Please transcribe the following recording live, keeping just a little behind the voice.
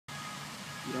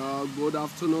Good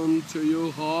afternoon to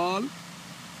you all.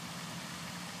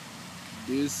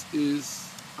 This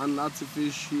is an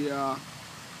artificial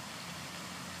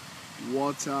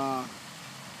water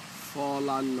fall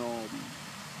and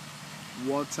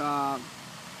water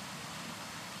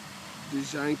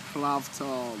design craft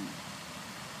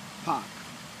park.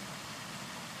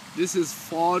 This is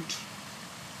Ford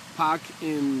Park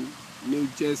in New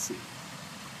Jersey.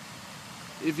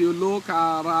 If you look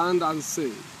around and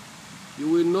see, you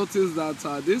will notice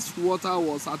that this water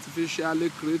was artificially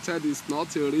created. It's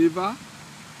not a river.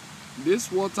 This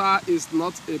water is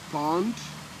not a pond.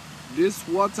 This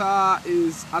water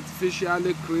is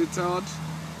artificially created,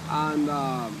 and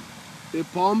the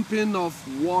pumping of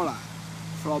water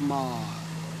from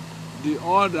the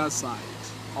other side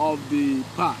of the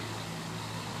park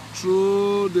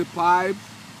through the pipe,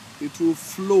 it will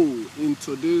flow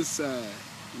into this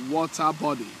water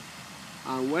body.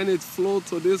 And when it flows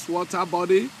to this water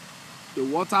body, the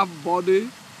water body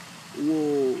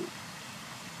will,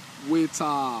 with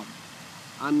an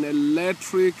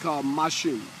electric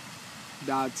machine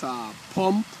that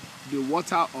pump the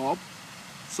water up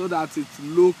so that it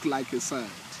look like a sand.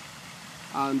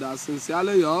 And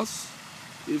sincerely yours,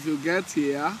 if you get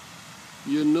here,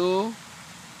 you know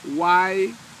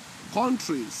why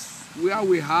countries where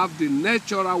we have the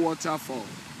natural waterfall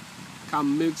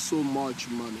can make so much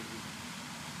money.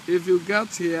 If you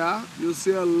get here, you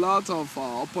see a lot of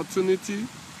opportunity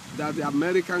that the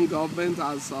American government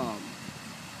has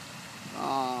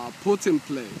put in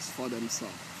place for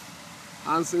themselves.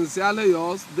 And sincerely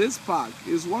yours, this park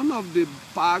is one of the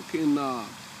park in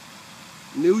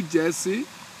New Jersey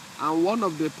and one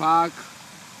of the park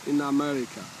in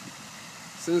America.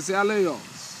 Sincerely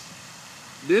yours,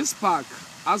 this park,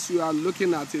 as you are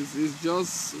looking at it, is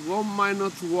just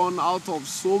one out of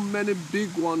so many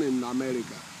big ones in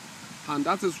America. And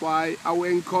that is why I will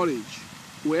encourage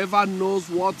whoever knows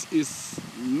what is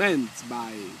meant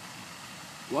by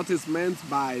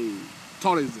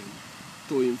tourism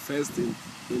to invest in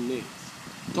it.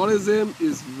 Tourism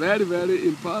is very, very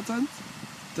important.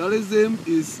 Tourism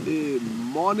is a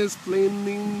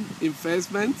money-spending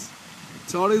investment.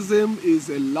 Tourism is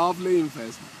a lovely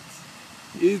investment.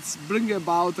 It brings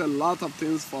about a lot of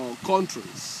things for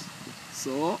countries.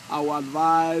 So I would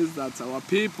advise that our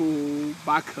people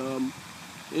back home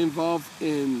involved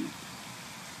in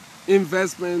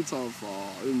investment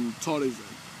in tourism.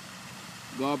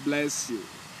 God bless you.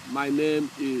 My name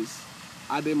is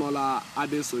Ademola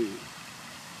Adesoye,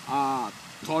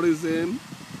 tourism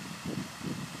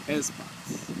expert.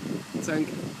 Thank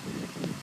you.